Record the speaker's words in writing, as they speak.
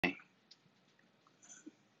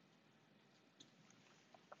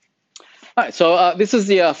All right, so this is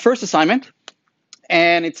the first assignment,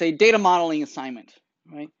 and it's a data modeling assignment,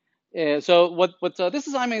 right? So what this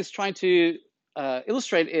assignment is trying to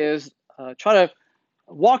illustrate is try to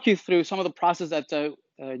walk you through some of the process that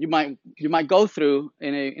you might go through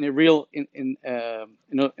in a real in a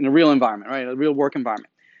real environment, right? A real work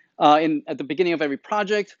environment. At the beginning of every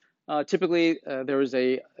project, typically there's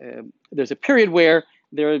a period where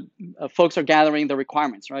folks are gathering the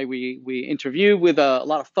requirements, right? We interview with a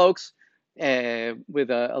lot of folks, with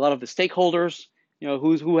a lot of the stakeholders,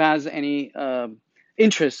 who has any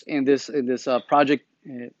interest in this project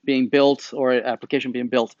being built or application being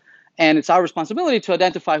built, and it's our responsibility to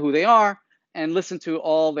identify who they are and listen to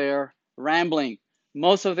all their rambling.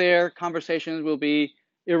 Most of their conversations will be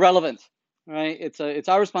irrelevant, right? It's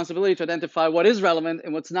our responsibility to identify what is relevant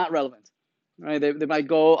and what's not relevant, right? They might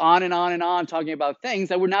go on and on and on talking about things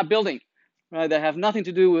that we're not building, right? That have nothing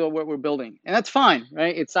to do with what we're building, and that's fine,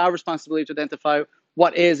 right? It's our responsibility to identify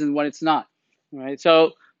what is and what it's not, right?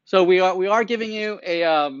 So we are giving you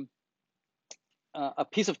a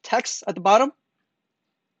piece of text at the bottom.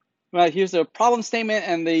 Right, here's the problem statement,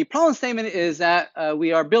 and the problem statement is that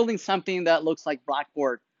we are building something that looks like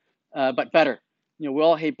Blackboard, but better. We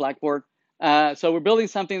all hate Blackboard, so we're building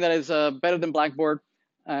something that is better than Blackboard,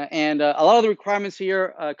 and a lot of the requirements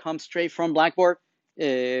here come straight from Blackboard.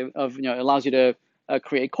 It allows you to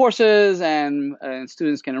create courses, and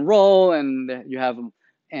students can enroll, and you have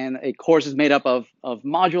a course is made up of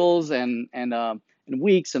modules and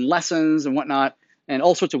weeks and lessons and whatnot, and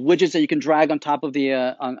all sorts of widgets that you can drag on top of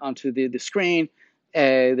onto the screen.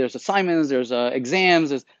 There's assignments, there's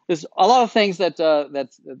exams, there's a lot of things that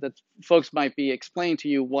folks might be explaining to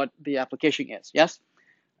you what the application is. Yes,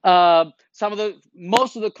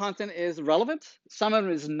 most of the content is relevant, some of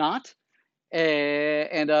it is not,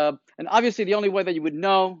 and obviously the only way that you would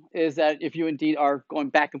know is that if you indeed are going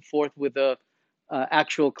back and forth with the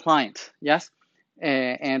actual client. Yes.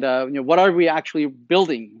 And what are we actually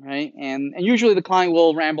building, right? And usually the client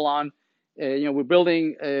will ramble on. We're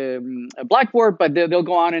building a Blackboard, but they'll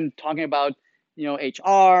go on and talking about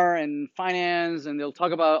HR and finance, and they'll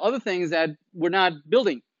talk about other things that we're not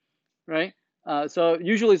building, right? So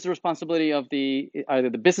usually it's the responsibility of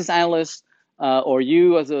either the business analyst or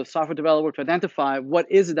you as a software developer to identify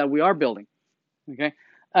what is it that we are building. Okay.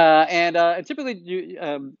 And typically,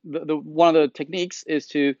 one of the techniques is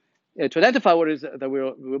to identify what it is that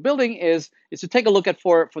we're building is to take a look at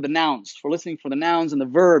for the nouns, for listening for the nouns and the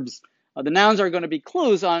verbs. The nouns are going to be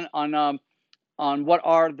clues on what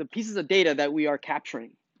are the pieces of data that we are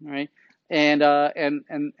capturing, right? And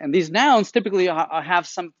these nouns typically have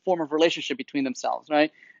some form of relationship between themselves, right?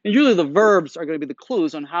 And usually the verbs are going to be the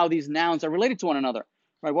clues on how these nouns are related to one another,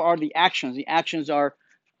 right? What are the actions? The actions are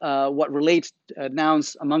what relates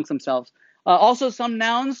nouns amongst themselves. Also, some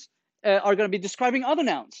nouns are going to be describing other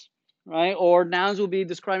nouns, right? Or nouns will be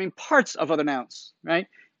describing parts of other nouns, right?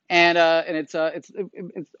 And it's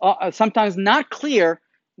sometimes not clear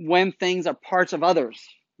when things are parts of others,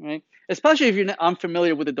 right? Especially if you're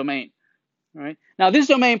unfamiliar with the domain, right? Now, this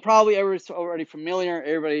domain probably everybody's already familiar.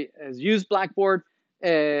 Everybody has used Blackboard,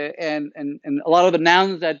 and a lot of the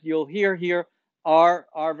nouns that you'll hear here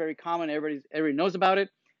are very common. Everybody knows about it.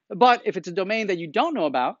 But if it's a domain that you don't know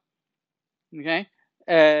about, okay,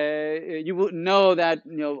 you wouldn't know that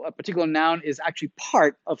a particular noun is actually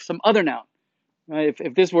part of some other noun. Right?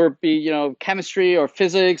 If this were chemistry or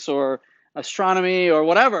physics or astronomy or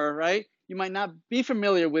whatever, right? You might not be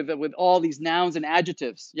familiar with all these nouns and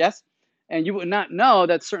adjectives. Yes, and you would not know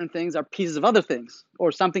that certain things are pieces of other things,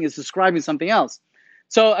 or something is describing something else.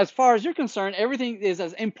 So as far as you're concerned, everything is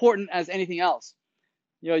as important as anything else.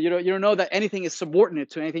 You don't know that anything is subordinate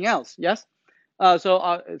to anything else. Yes.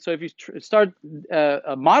 So if you start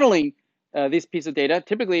modeling this piece of data,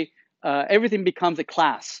 typically everything becomes a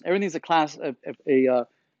class. Everything's a class of a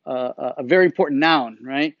very important noun,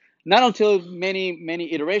 right? Not until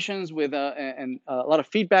many iterations with and a lot of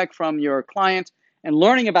feedback from your client and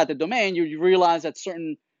learning about the domain, you realize that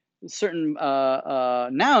certain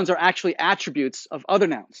nouns are actually attributes of other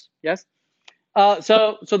nouns. Yes.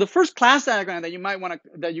 So the first class diagram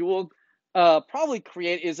that you will probably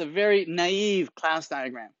create is a very naive class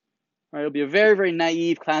diagram, right? It'll be a very, very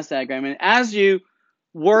naive class diagram. And as you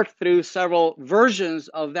work through several versions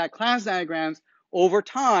of that class diagrams over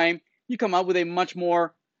time, you come up with a much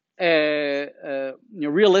more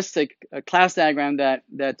realistic class diagram that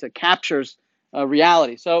captures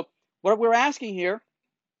reality. So what we're asking here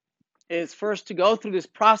is first to go through this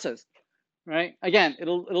process, right? Again,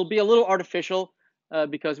 it'll be a little artificial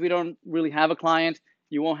because we don't really have a client.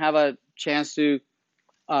 You won't have a chance to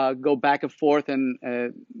go back and forth, and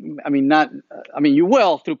you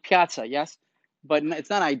will through Piazza, yes, but it's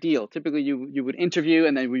not ideal. Typically, you would interview,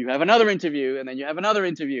 and then you have another interview, and then you have another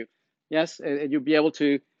interview, yes, and you'll be able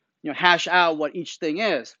to hash out what each thing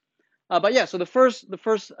is. But yeah, so the first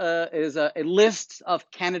is a list of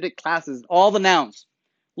candidate classes, all the nouns,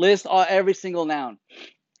 list every single noun,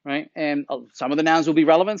 right? And some of the nouns will be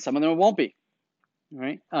relevant, some of them won't be,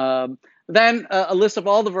 right? Then a list of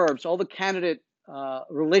all the verbs, all the candidate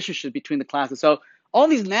relationship between the classes. So all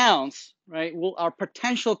these nouns, right, are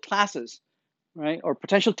potential classes, right, or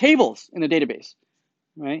potential tables in the database,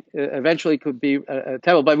 right? Eventually could be a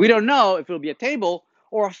table, but we don't know if it'll be a table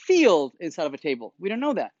or a field inside of a table. We don't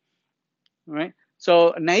know that, right?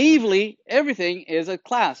 So naively, everything is a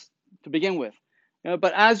class to begin with.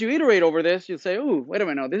 But as you iterate over this, you'll say, "Ooh, wait a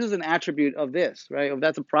minute, no, this is an attribute of this, right? Or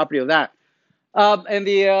that's a property of that." And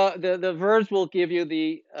the verbs will give you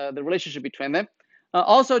the relationship between them.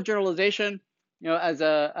 Also, generalization, as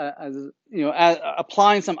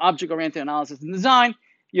applying some object-oriented analysis and design,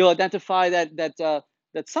 you'll identify that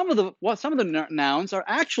some of the nouns are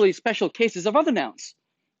actually special cases of other nouns,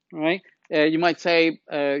 right? You might say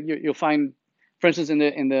you'll find, for instance, in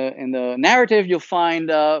the narrative, you'll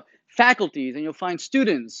find faculties and you'll find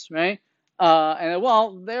students, right? And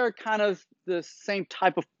well, they're kind of the same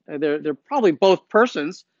type of. They're probably both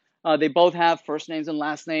persons. They both have first names and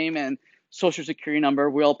last name and social security number.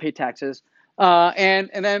 We all pay taxes. But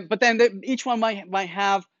then each one might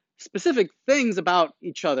have specific things about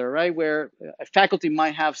each other, right? Where a faculty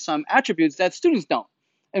might have some attributes that students don't,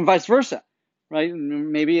 and vice versa, right?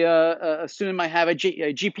 Maybe a student might have a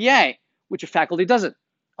GPA, which a faculty doesn't,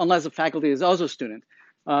 unless the faculty is also a student.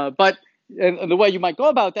 But the way you might go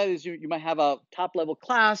about that is you might have a top level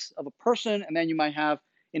class of a person, and then you might have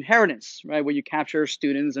inheritance, right, where you capture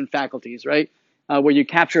students and faculties, right, where you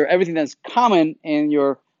capture everything that's common in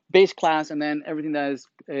your base class and then everything that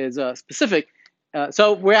is specific.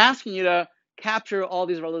 So we're asking you to capture all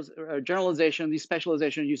these generalizations, these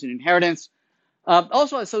specializations using inheritance.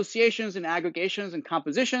 Also associations and aggregations and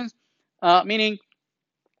compositions, meaning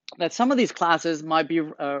that some of these classes might be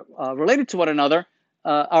related to one another,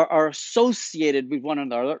 are associated with one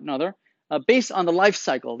another based on the life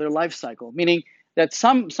cycle, their life cycle, meaning that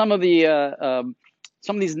some of these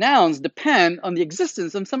nouns depend on the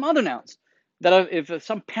existence of some other nouns. That if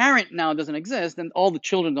some parent noun doesn't exist, then all the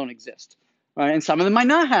children don't exist, right? And some of them might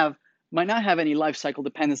not have any life cycle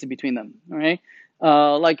dependency between them, right?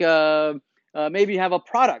 Maybe you have a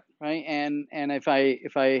product, right? And if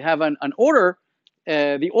I have an order,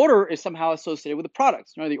 the order is somehow associated with the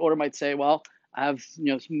products. Right? The order might say, well, I have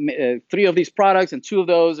 3 of these products and 2 of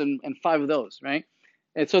those and 5 of those, right?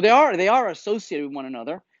 And so they are associated with one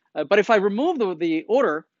another. But if I remove the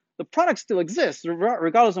order, the product still exists,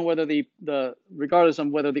 regardless of whether the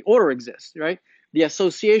order exists, right? The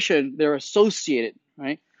association, they're associated,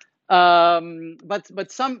 right?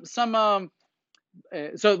 But some so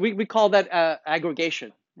we call that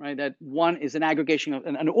aggregation, right? That one is an aggregation of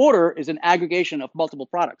an order is an aggregation of multiple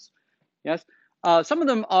products. Yes. Some of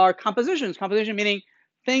them are compositions. Composition meaning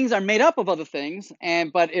things are made up of other things,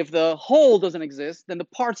 but if the whole doesn't exist, then the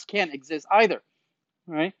parts can't exist either,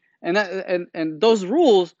 right? And those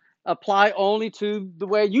rules apply only to the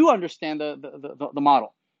way you understand the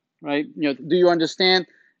model, right? Do you understand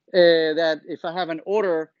that if I have an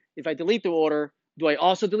order, if I delete the order, do I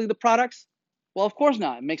also delete the products? Well, of course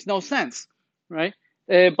not. It makes no sense, right?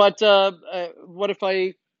 But what if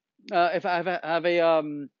I have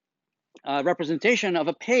a representation of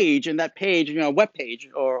a page, and that page, a web page,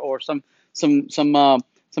 or some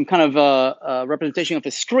kind of representation of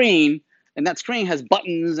a screen, and that screen has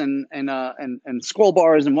buttons and scroll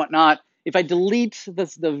bars and whatnot. If I delete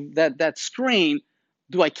that screen,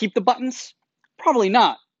 do I keep the buttons? Probably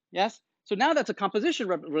not. Yes. So now that's a composition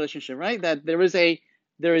relationship, right? That there is a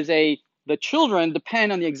the children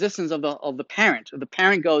depend on the existence of the parent. If the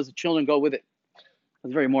parent goes, the children go with it.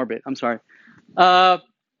 That's very morbid. I'm sorry.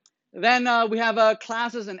 Then we have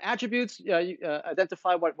classes and attributes.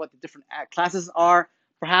 Identify what the different classes are.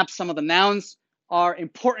 Perhaps some of the nouns are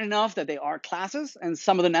important enough that they are classes, and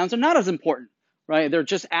some of the nouns are not as important, right? They're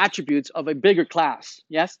just attributes of a bigger class.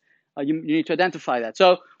 Yes, you need to identify that.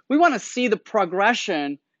 So we want to see the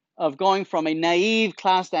progression of going from a naive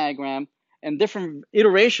class diagram and different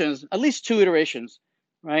iterations, at least 2 iterations,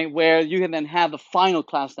 right, where you can then have the final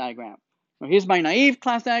class diagram. Now, here's my naive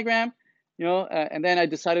class diagram. And then I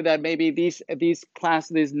decided that maybe these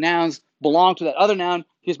nouns belong to that other noun.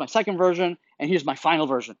 Here's my second version, and here's my final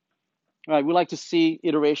version. Right? We like to see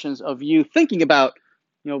iterations of you thinking about,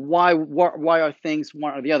 why are things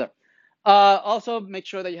one or the other. Also, make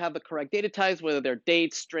sure that you have the correct data types, whether they're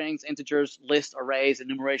dates, strings, integers, lists, arrays,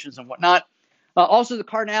 enumerations, and whatnot. Also, the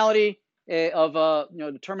cardinality of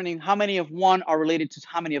determining how many of one are related to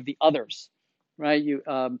how many of the others, right?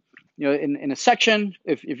 In a section,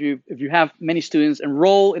 if you have many students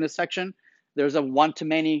enroll in a section, there's a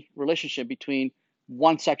one-to-many relationship between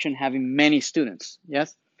one section having many students.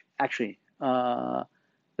 Yes, actually, that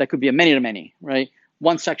could be a many-to-many, right?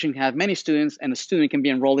 One section can have many students, and a student can be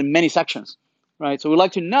enrolled in many sections, right? So we'd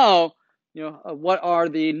like to know, what are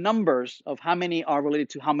the numbers of how many are related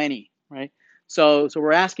to how many, right? So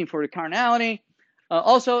we're asking for the cardinality.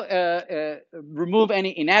 Also, remove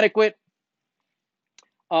any inadequate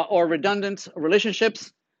or redundant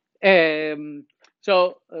relationships. Remove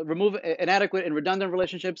inadequate and redundant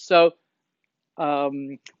relationships. So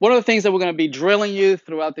one of the things that we're going to be drilling you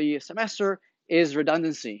throughout the semester is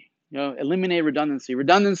redundancy. Eliminate redundancy.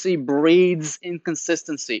 Redundancy breeds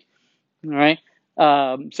inconsistency. All right.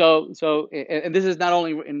 And this is not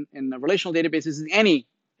only in the relational databases, this is any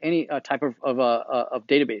type of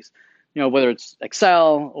database. Whether it's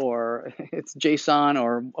Excel or it's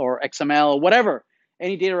JSON or XML, whatever,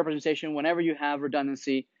 any data representation. Whenever you have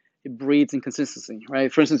redundancy, it breeds inconsistency,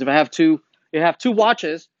 right? For instance, if I have two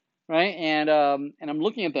watches, right, and I'm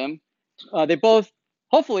looking at them, they both,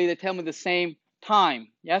 hopefully they tell me the same time,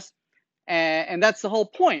 yes, and that's the whole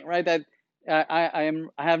point, right? That I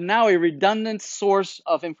have now a redundant source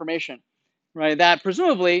of information, right? That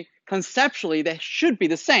presumably, conceptually, they should be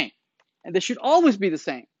the same, and they should always be the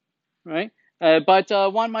same, right? But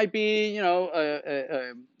one might be,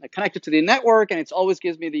 connected to the network, and it always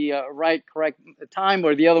gives me the correct time,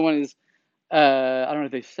 or the other one is, I don't know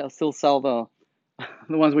if they still sell the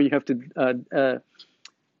ones where you have to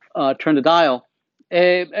turn the dial.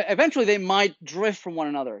 Eventually, they might drift from one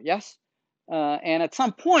another. Yes. And at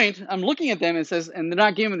some point, I'm looking at them and and they're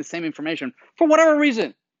not giving me the same information for whatever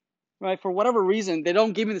reason, right? For whatever reason, they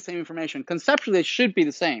don't give me the same information. Conceptually, they should be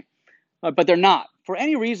the same, but they're not for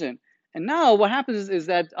any reason. And now what happens is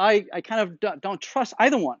that I kind of don't trust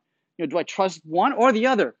either one. Do I trust one or the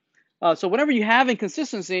other? So whenever you have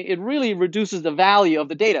inconsistency, it really reduces the value of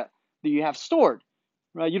the data that you have stored,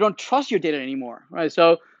 right? You don't trust your data anymore, right?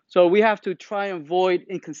 So we have to try and avoid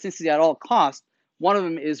inconsistency at all costs. One of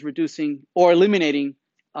them is reducing or eliminating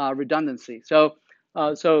redundancy. One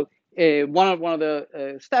of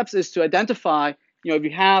the steps is to identify, if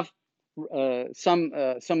you have some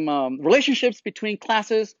relationships between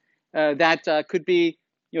classes that could be,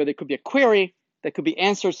 there could be a query that could be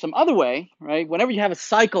answered some other way, right? Whenever you have a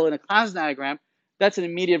cycle in a class diagram, that's an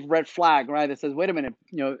immediate red flag, right? That says, wait a minute,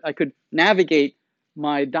 I could navigate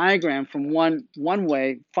my diagram from one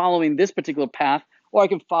way following this particular path, or I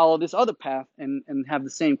can follow this other path and have the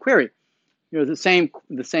same query, the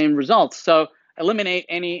same results. So eliminate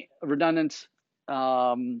any redundant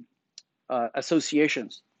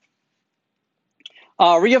associations.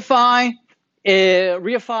 Reify,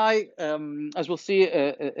 as we'll see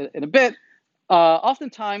in a bit,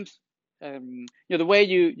 oftentimes, the way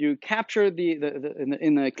you capture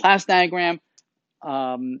in the class diagram,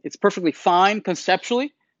 it's perfectly fine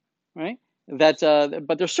conceptually, right? But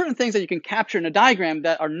there's certain things that you can capture in a diagram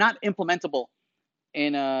that are not implementable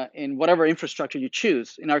in whatever infrastructure you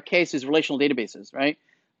choose. In our case, is relational databases, right?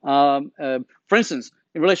 For instance,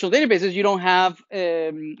 in relational databases, you don't have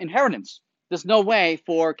inheritance. There's no way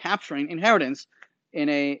for capturing inheritance in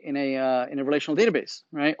a relational database,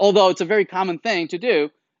 right? Although it's a very common thing to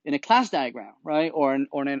do in a class diagram, right? Or in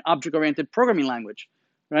an object-oriented programming language,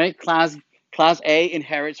 right? Class A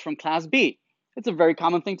inherits from class B. It's a very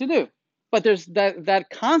common thing to do, but there's that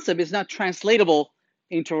concept is not translatable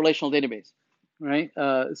into a relational database, right?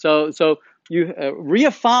 So you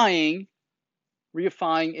reifying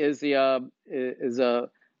is the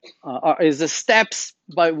steps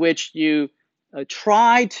by which you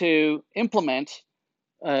try to implement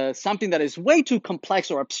something that is way too complex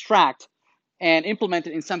or abstract and implement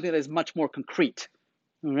it in something that is much more concrete.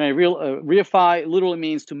 Right? Reify literally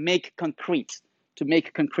means to make concrete,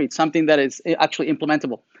 something that is actually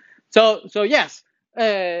implementable. So yes,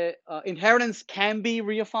 inheritance can be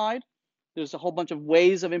reified. There's a whole bunch of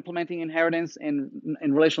ways of implementing inheritance in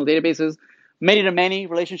relational databases. Many-to-many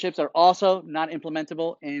relationships are also not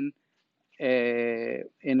implementable in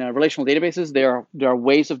relational databases. There are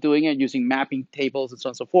ways of doing it using mapping tables and so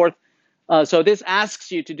on and so forth. So this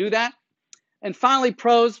asks you to do that. And finally,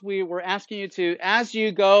 pros, we were asking you to, as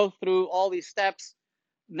you go through all these steps,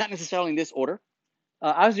 not necessarily in this order,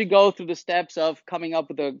 as you go through the steps of coming up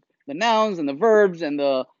with the nouns and the verbs and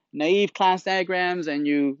the naive class diagrams, and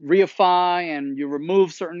you reify and you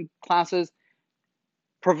remove certain classes,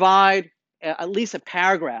 provide at least a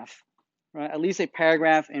paragraph right? At least a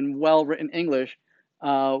paragraph in well-written English.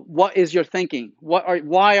 What is your thinking?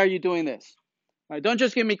 Why are you doing this? Right? Don't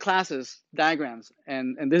just give me classes, diagrams,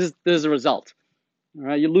 and this is the result. All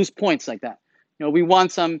right, you lose points like that. We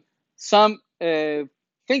want some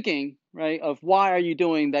thinking, right, of why are you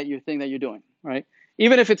doing that you think that you're doing, right?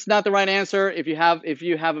 Even if it's not the right answer, if you have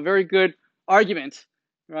a very good argument,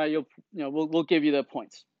 right, we'll give you the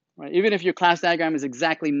points, right? Even if your class diagram is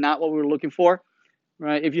exactly not what we were looking for,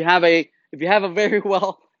 right? If you have a very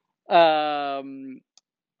well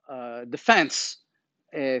defense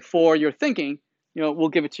for your thinking, we'll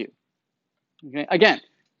give it to you. Okay, again,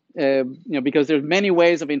 because there's many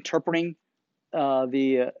ways of interpreting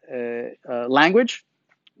the language,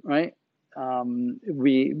 right?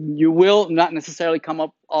 You will not necessarily come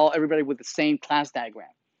up everybody with the same class diagram,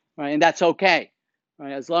 right? And that's okay,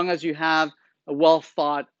 right? As long as you have a well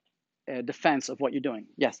thought defense of what you're doing.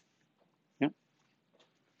 Yes. Yeah.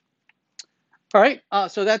 All right.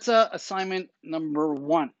 So that's assignment number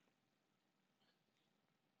 1.